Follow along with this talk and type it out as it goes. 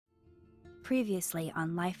Previously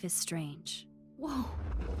on Life is Strange. Whoa.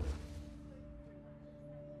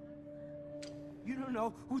 You don't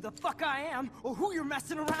know who the fuck I am or who you're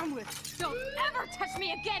messing around with. Don't ever touch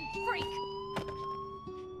me again, freak!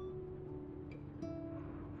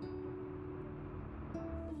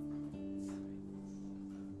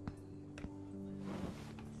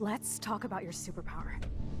 Let's talk about your superpower.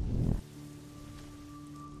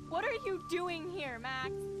 What are you doing here,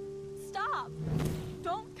 Max? Stop!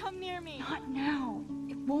 Don't come near me! Not now.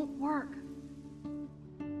 It won't work.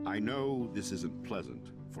 I know this isn't pleasant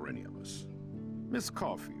for any of us. Miss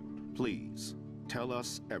Caulfield, please, tell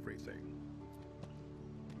us everything.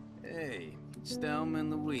 Hey, it's Thelma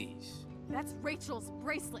and Louise. That's Rachel's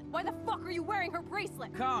bracelet. Why the fuck are you wearing her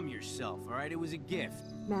bracelet? Calm yourself, all right? It was a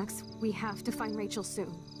gift. Max, we have to find Rachel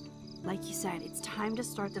soon. Like you said, it's time to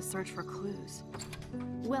start the search for clues.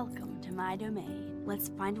 Welcome to my domain. Let's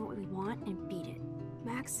find what we want and beat it.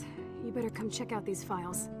 Max, you better come check out these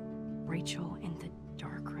files. Rachel in the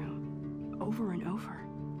dark room. Over and over.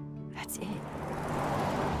 That's it.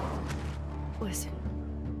 Listen,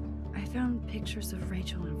 I found pictures of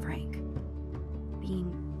Rachel and Frank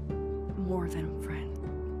being more than a friend.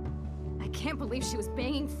 I can't believe she was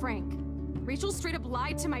banging Frank. Rachel straight up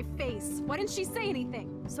lied to my face. Why didn't she say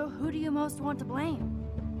anything? So who do you most want to blame?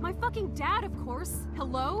 My fucking dad, of course.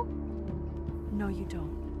 Hello? No, you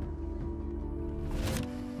don't.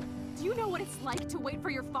 Do you know what it's like to wait for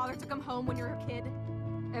your father to come home when you're a kid?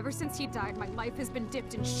 Ever since he died, my life has been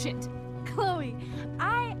dipped in shit. Chloe,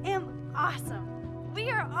 I am awesome! We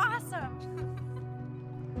are awesome!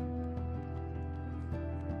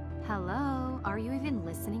 Hello? Are you even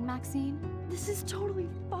listening, Maxine? This is totally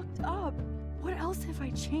fucked up. What else have I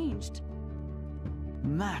changed?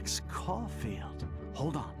 Max Caulfield.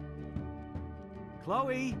 Hold on.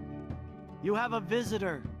 Chloe, you have a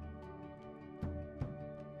visitor.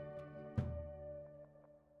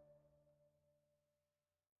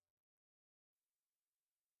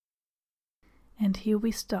 And here we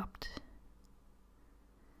stopped.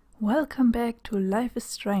 Welcome back to Life is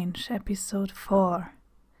Strange, episode 4,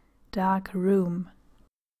 Dark Room.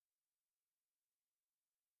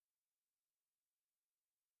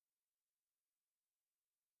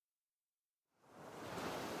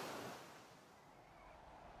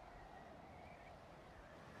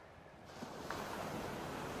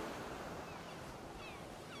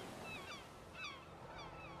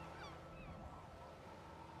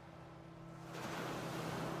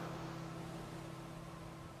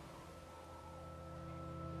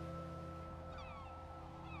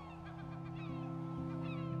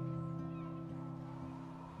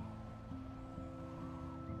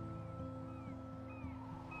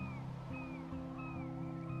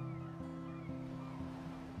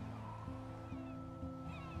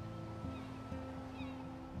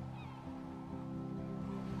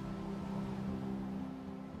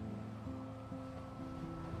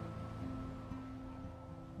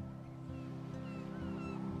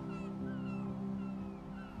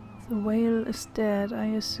 The whale is dead, I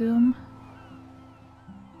assume.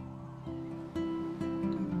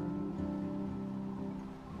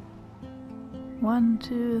 One,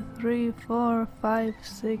 two, three, four, five,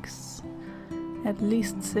 six. At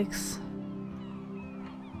least 6.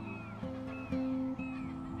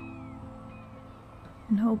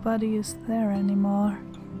 Nobody is there anymore.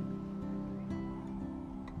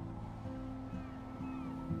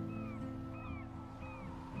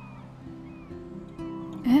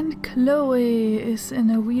 And Chloe is in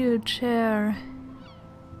a wheelchair.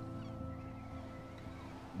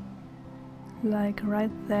 Like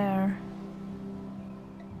right there.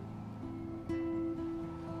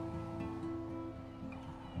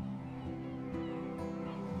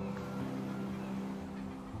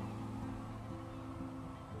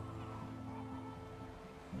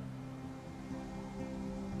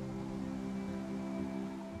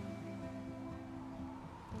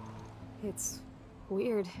 It's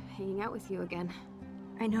weird hanging out with you again.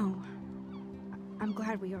 I know. I'm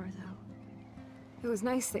glad we are, though. It was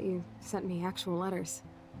nice that you sent me actual letters.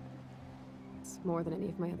 It's more than any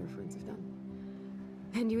of my other friends have done.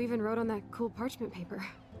 And you even wrote on that cool parchment paper.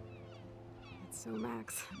 It's so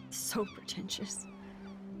Max. So pretentious.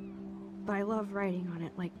 But I love writing on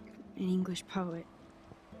it like an English poet.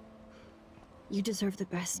 You deserve the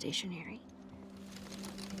best stationery.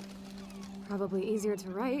 Probably easier to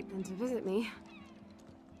write than to visit me.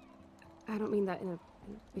 I don't mean that in a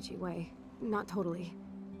bitchy way. Not totally.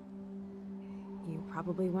 You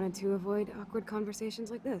probably wanted to avoid awkward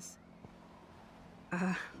conversations like this.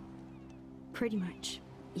 Pretty much,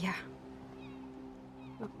 yeah.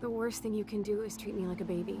 Look, the worst thing you can do is treat me like a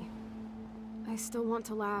baby. I still want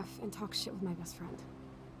to laugh and talk shit with my best friend.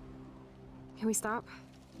 Can we stop?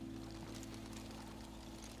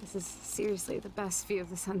 This is seriously the best view of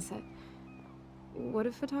the sunset. What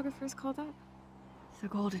do photographers call that? The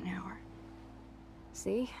golden hour.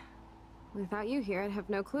 See? Without you here, I'd have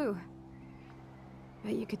no clue.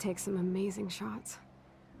 Bet you could take some amazing shots.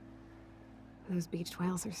 Those beached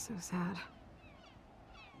whales are so sad.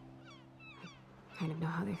 I kind of know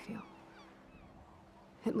how they feel.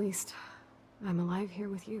 At least, I'm alive here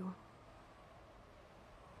with you.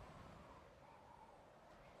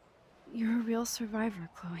 You're a real survivor,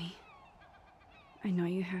 Chloe. I know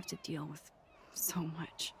you have to deal with so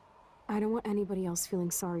much. I don't want anybody else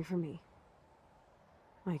feeling sorry for me.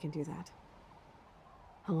 I can do that.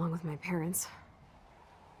 Along with my parents.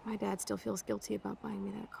 My dad still feels guilty about buying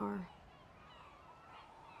me that car.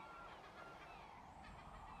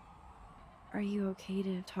 Are you okay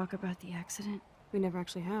to talk about the accident? We never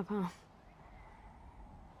actually have, huh?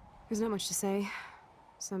 There's not much to say.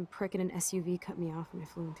 Some prick in an SUV cut me off and I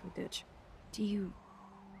flew into a ditch. Do you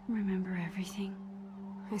remember everything?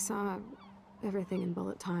 I saw everything in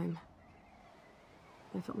bullet time.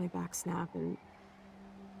 I felt my back snap and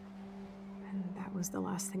that was the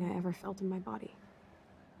last thing I ever felt in my body.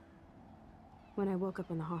 When I woke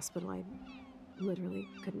up in the hospital, I literally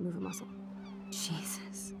couldn't move a muscle.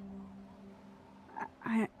 Jesus.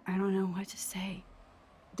 I don't know what to say.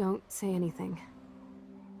 Don't say anything.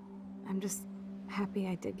 I'm just happy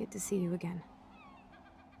I did get to see you again.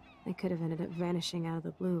 I could have ended up vanishing out of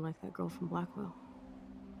the blue like that girl from Blackwell.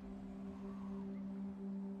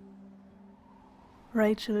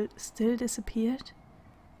 Rachel still disappeared?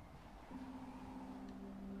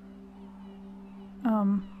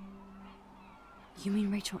 You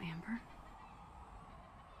mean Rachel Amber?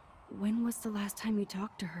 When was the last time you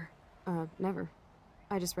talked to her? Never.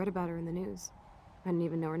 I just read about her in the news. I didn't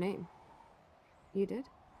even know her name. You did?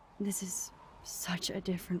 This is such a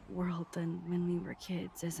different world than when we were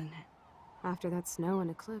kids, isn't it? After that snow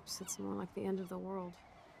and eclipse, it's more like the end of the world.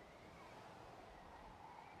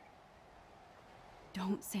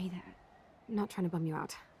 Don't say that. I'm not trying to bum you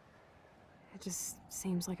out. It just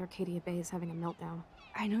seems like Arcadia Bay is having a meltdown.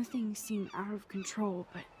 I know things seem out of control,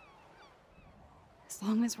 but as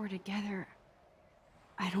long as we're together,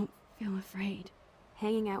 I don't feel afraid.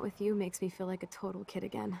 Hanging out with you makes me feel like a total kid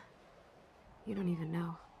again. You don't even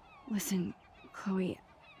know. Listen, Chloe,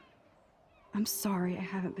 I'm sorry I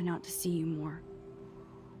haven't been out to see you more.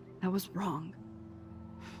 That was wrong.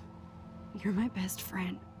 You're my best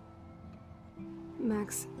friend.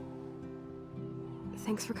 Max,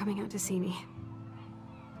 thanks for coming out to see me.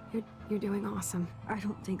 You're doing awesome. I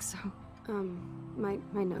don't think so. My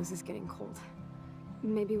nose is getting cold.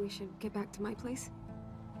 Maybe we should get back to my place?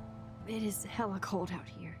 It is hella cold out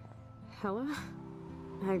here. Hella?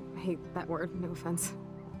 I hate that word, no offense.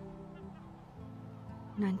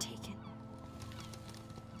 None taken.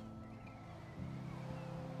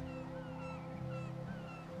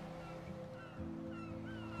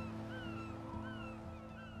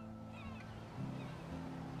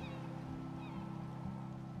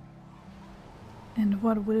 And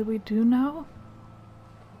what will we do now?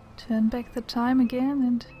 Turn back the time again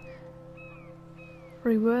and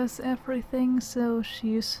reverse everything so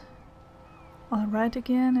she's alright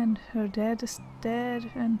again and her dad is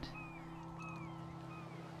dead, and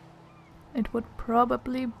it would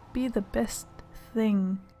probably be the best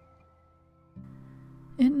thing,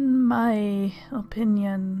 in my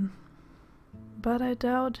opinion, but I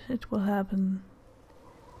doubt it will happen.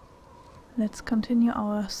 Let's continue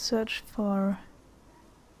our search for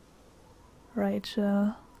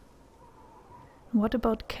Rachel. What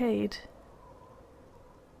about Kate?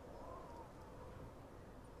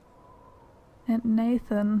 And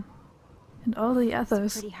Nathan? And all the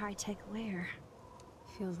others? It's a pretty high-tech lair.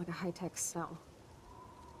 Feels like a high-tech cell.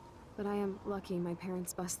 But I am lucky my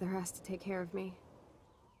parents bust their ass to take care of me.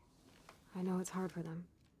 I know it's hard for them.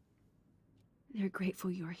 They're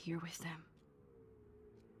grateful you're here with them.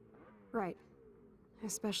 Right.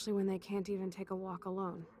 Especially when they can't even take a walk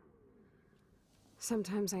alone.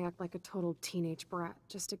 Sometimes I act like a total teenage brat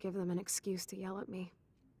just to give them an excuse to yell at me.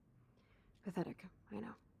 Pathetic, I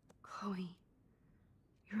know. Chloe,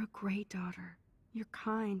 you're a great daughter. You're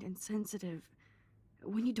kind and sensitive,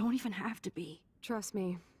 when you don't even have to be. Trust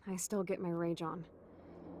me, I still get my rage on.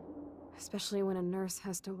 Especially when a nurse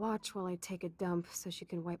has to watch while I take a dump so she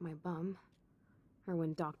can wipe my bum. Or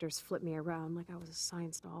when doctors flip me around like I was a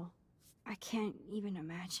science doll. I can't even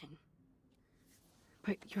imagine.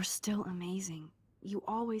 But you're still amazing. You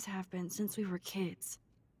always have been since we were kids.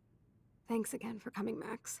 Thanks again for coming,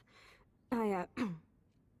 Max. I,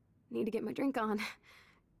 need to get my drink on.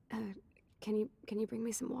 Can you bring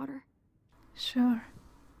me some water? Sure.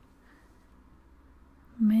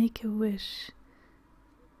 Make a wish.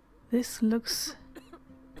 This looks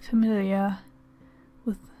familiar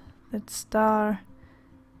with that star.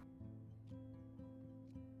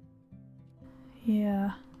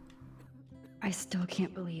 Yeah. I still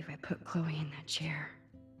can't believe I put Chloe in that chair.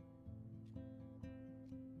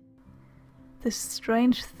 This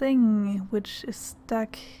strange thing which is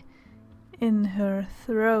stuck in her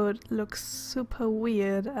throat looks super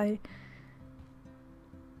weird.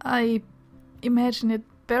 I imagine it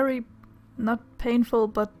very not painful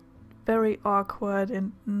but very awkward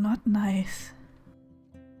and not nice.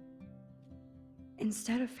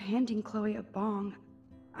 Instead of handing Chloe a bong,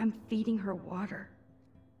 I'm feeding her water.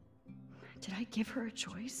 Did I give her a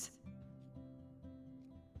choice?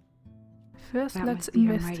 First, That let's must be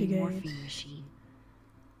her mighty investigate. morphine machine.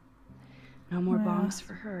 No more Well, bongs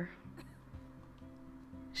for her.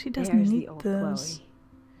 She doesn't There's need the old those. Chloe.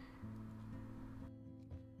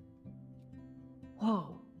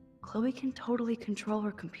 Whoa, Chloe can totally control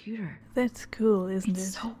her computer. That's cool, isn't It's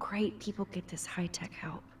it? so great people get this high-tech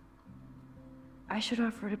help. I should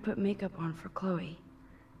offer to put makeup on for Chloe.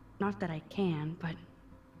 Not that I can, but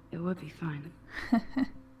it would be fun.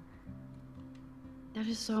 That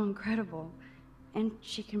is so incredible. And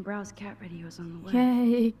she can browse cat videos on the web.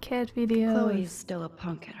 Yay, cat videos. Chloe is still a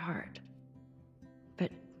punk at heart.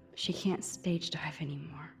 But she can't stage dive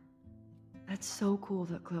anymore. That's so cool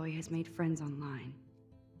that Chloe has made friends online.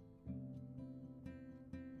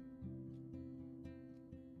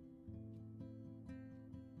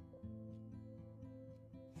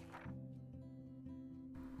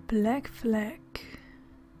 Black flag.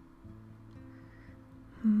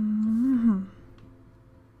 Mm-hmm.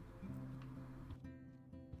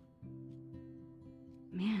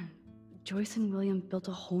 Man, Joyce and William built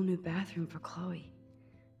a whole new bathroom for Chloe.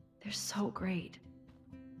 They're so great.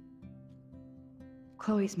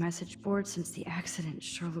 Chloe's message board since the accident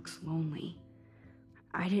sure looks lonely.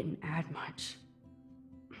 I didn't add much.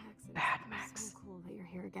 Bad, Max. So cool that you're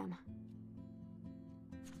here again.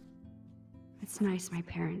 It's nice my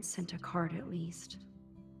parents sent a card at least.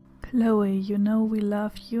 Chloe, you know we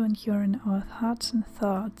love you and you're in our hearts and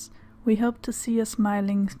thoughts. We hope to see your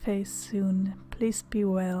smiling face soon. Please be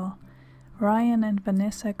well. Ryan and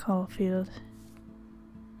Vanessa Caulfield.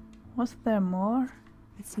 Was there more?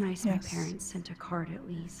 It's nice Yes. my parents sent a card at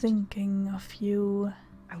least. Thinking of you.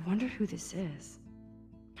 I wonder who this is.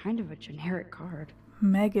 Kind of a generic card.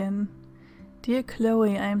 Megan. Dear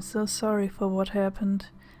Chloe, I am so sorry for what happened.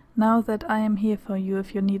 Now that I am here for you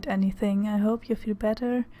if you need anything, I hope you feel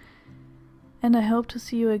better. And I hope to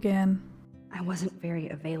see you again. I wasn't very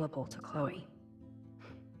available to Chloe.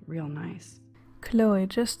 Real nice. Chloe,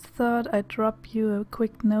 just thought I'd drop you a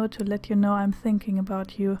quick note to let you know I'm thinking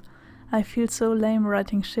about you. I feel so lame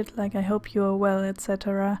writing shit like I hope you are well,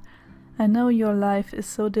 etc. I know your life is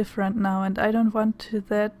so different now and I don't want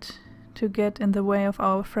that to get in the way of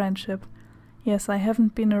our friendship. Yes, I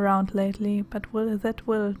haven't been around lately, but that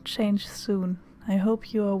will change soon. I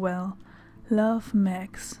hope you are well. Love,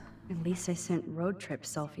 Max. At least I sent road trip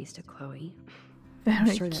selfies to Chloe. Very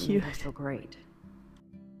I'm sure that made cute. her feel great.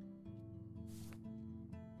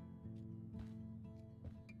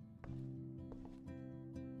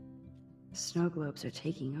 Snow globes are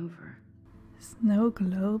taking over. Snow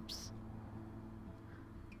globes.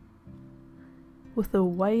 With a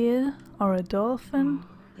whale or a dolphin? Oh,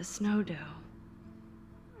 the snow dough.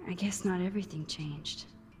 I guess not everything changed.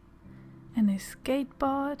 And a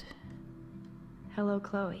skateboard? Hello,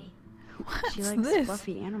 Chloe. What's She likes this?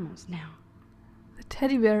 fluffy animals now. The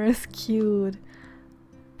teddy bear is cute.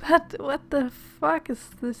 But what the fuck is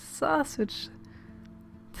this sausage?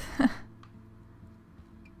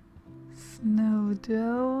 Snow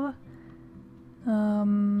dough.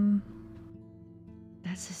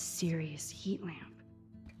 That's a serious heat lamp.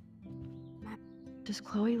 Does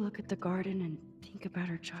Chloe look at the garden and think about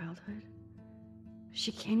her childhood?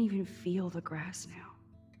 She can't even feel the grass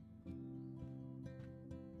now.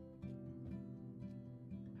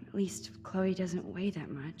 At least Chloe doesn't weigh that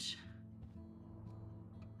much.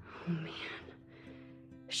 Oh man.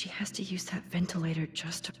 She has to use that ventilator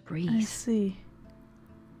just to breathe. I see.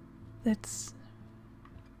 That's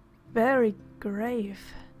very grave.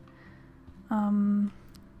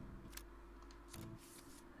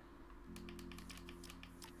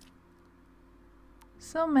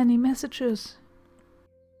 So many messages.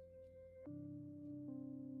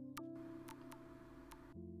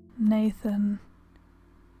 Nathan.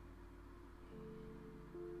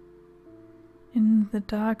 In the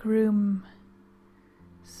dark room.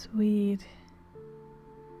 Sweet.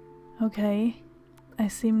 Okay. I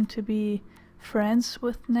seem to be friends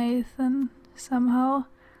with Nathan somehow.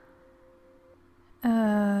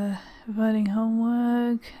 Writing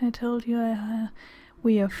homework, I told you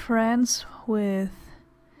we are friends with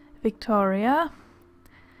Victoria.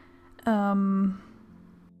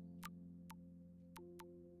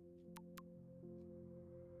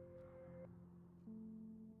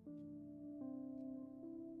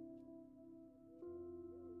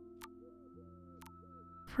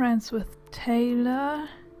 Friends with Taylor.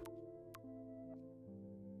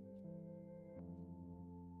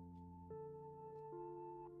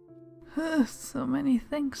 So many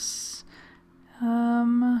things.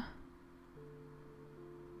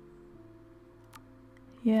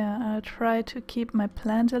 Yeah, I'll try to keep my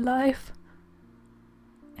plant alive.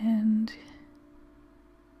 And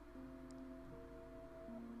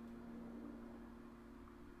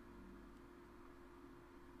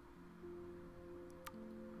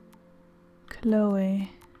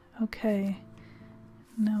Chloe. Okay.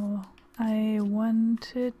 No, I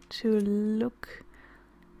wanted to look.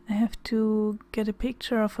 I have to get a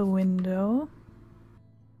picture of a window.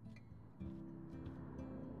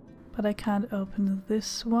 But I can't open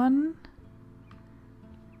this one.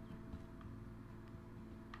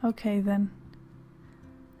 Okay then.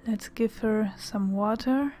 Let's give her some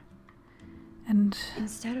water. And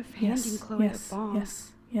Instead of handing Chloe a bong,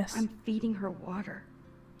 yes. I'm feeding her water.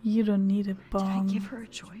 You don't need a bong. Did I give her a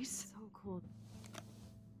choice? So cool.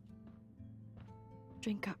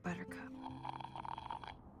 Drink up, Buttercup.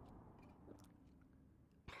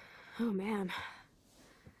 Oh man.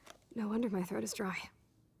 No wonder my throat is dry.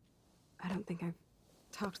 I don't think I've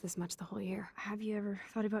talked this much the whole year. Have you ever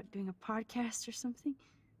thought about doing a podcast or something?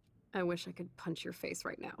 I wish I could punch your face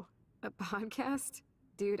right now. A podcast?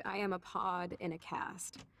 Dude, I am a pod in a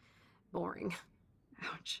cast. Boring.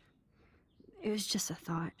 Ouch. It was just a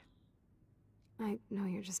thought. I know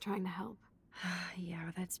you're just trying to help.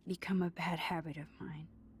 Yeah, that's become a bad habit of mine.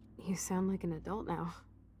 You sound like an adult now.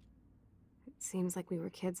 It seems like we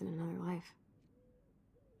were kids in another life.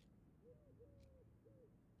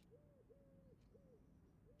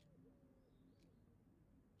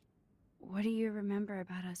 What do you remember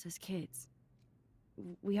about us as kids?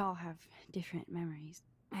 We all have different memories.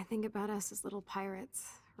 I think about us as little pirates,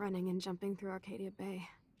 running and jumping through Arcadia Bay.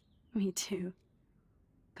 Me too.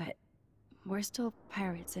 But we're still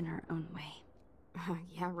pirates in our own way.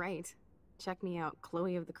 Yeah, right. Check me out,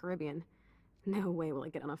 Chloe of the Caribbean. No way will I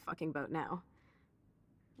get on a fucking boat now.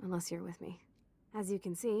 Unless you're with me. As you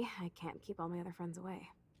can see, I can't keep all my other friends away.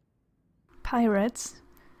 Pirates.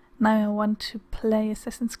 Now I want to play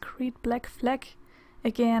Assassin's Creed Black Flag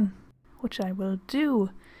again, which I will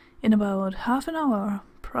do in about half an hour,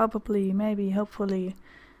 probably, maybe, hopefully.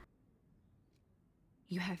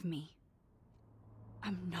 You have me.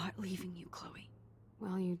 I'm not leaving you, Chloe.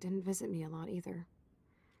 Well, you didn't visit me a lot either.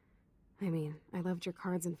 I mean, I loved your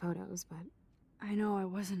cards and photos, but... I know I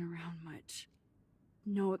wasn't around much.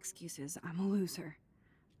 No excuses, I'm a loser.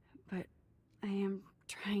 But I am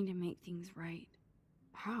trying to make things right.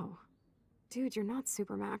 How? Dude, you're not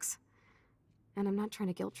Supermax. And I'm not trying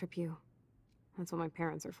to guilt trip you. That's what my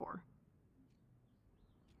parents are for.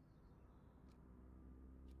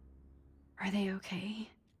 Are they okay?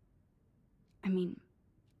 I mean,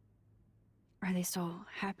 are they still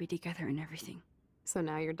happy together and everything? So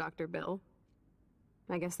now you're Dr. Bill?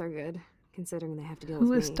 I guess they're good, considering they have to deal with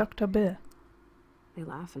Who me. is Dr. Bill? They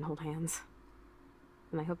laugh and hold hands.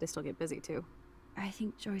 And I hope they still get busy, too. I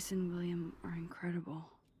think Joyce and William are incredible.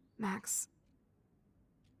 Max,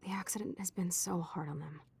 the accident has been so hard on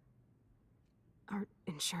them. Our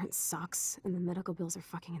insurance sucks, and the medical bills are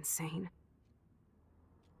fucking insane.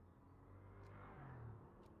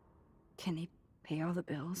 Can they pay all the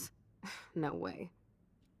bills? No way.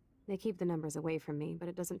 They keep the numbers away from me, but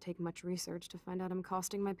it doesn't take much research to find out I'm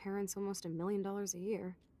costing my parents almost $1 million a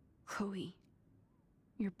year. Chloe,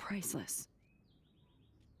 you're priceless.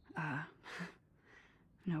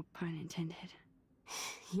 No pun intended.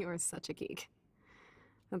 You are such a geek.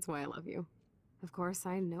 That's why I love you. Of course,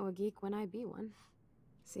 I know a geek when I be one.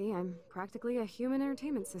 See, I'm practically a human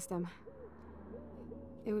entertainment system.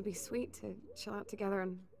 It would be sweet to chill out together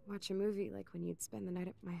and watch a movie like when you'd spend the night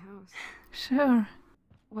at my house. Sure.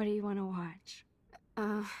 What do you want to watch?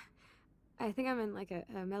 I think I'm in like a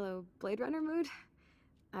mellow Blade Runner mood.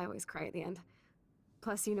 I always cry at the end.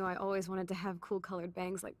 Plus, you know I always wanted to have cool colored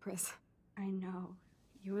bangs like Pris. I know.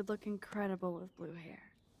 You would look incredible with blue hair.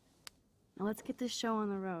 Now let's get this show on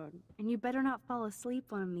the road. And you better not fall asleep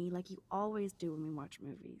on me like you always do when we watch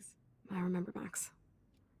movies. I remember, Max.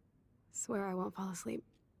 Swear I won't fall asleep.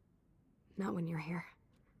 Not when you're here.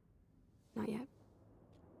 Not yet.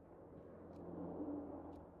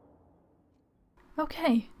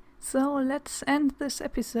 Okay, so let's end this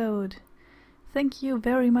episode. Thank you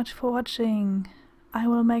very much for watching. I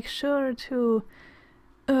will make sure to...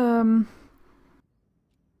 Will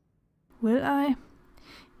I?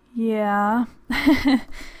 Yeah.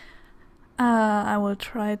 I will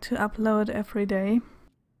try to upload every day.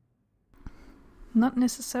 Not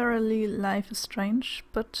necessarily Life is Strange,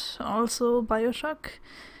 but also BioShock,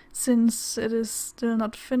 since it is still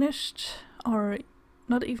not finished, or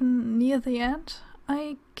not even near the end.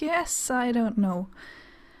 I guess, I don't know.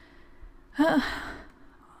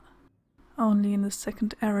 Only in the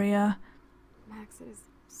second area. Max, it is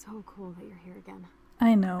so cool that you're here again.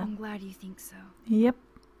 I know. I'm glad you think so. Yep,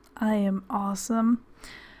 I am awesome.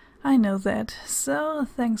 I know that. So,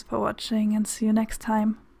 thanks for watching and see you next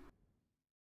time.